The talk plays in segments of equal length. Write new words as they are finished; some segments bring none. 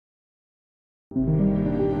You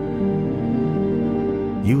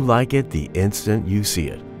like it the instant you see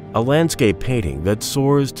it. A landscape painting that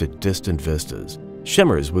soars to distant vistas,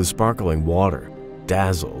 shimmers with sparkling water,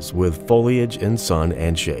 dazzles with foliage in sun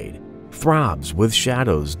and shade, throbs with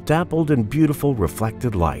shadows dappled in beautiful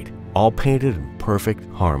reflected light, all painted in perfect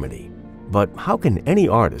harmony. But how can any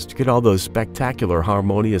artist get all those spectacular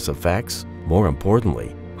harmonious effects? More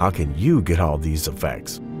importantly, how can you get all these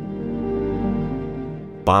effects?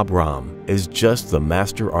 Bob Rohm is just the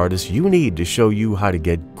master artist you need to show you how to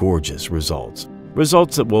get gorgeous results.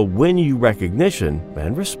 Results that will win you recognition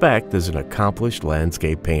and respect as an accomplished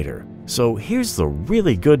landscape painter. So here's the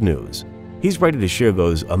really good news. He's ready to share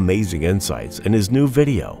those amazing insights in his new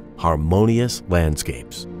video, Harmonious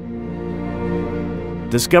Landscapes.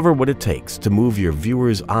 Discover what it takes to move your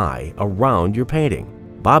viewer's eye around your painting.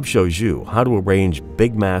 Bob shows you how to arrange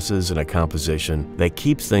big masses in a composition that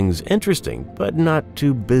keeps things interesting but not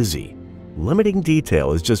too busy. Limiting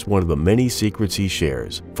detail is just one of the many secrets he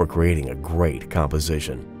shares for creating a great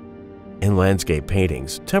composition. In landscape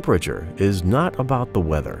paintings, temperature is not about the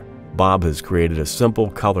weather. Bob has created a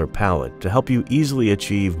simple color palette to help you easily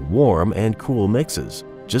achieve warm and cool mixes.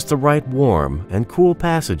 Just the right warm and cool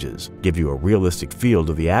passages give you a realistic feel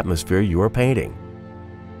to the atmosphere you are painting.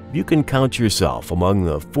 You can count yourself among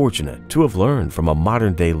the fortunate to have learned from a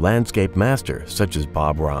modern-day landscape master such as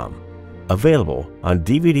Bob Rohm. Available on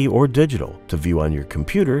DVD or digital to view on your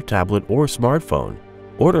computer, tablet, or smartphone.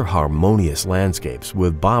 Order Harmonious Landscapes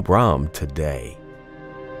with Bob Rohm today.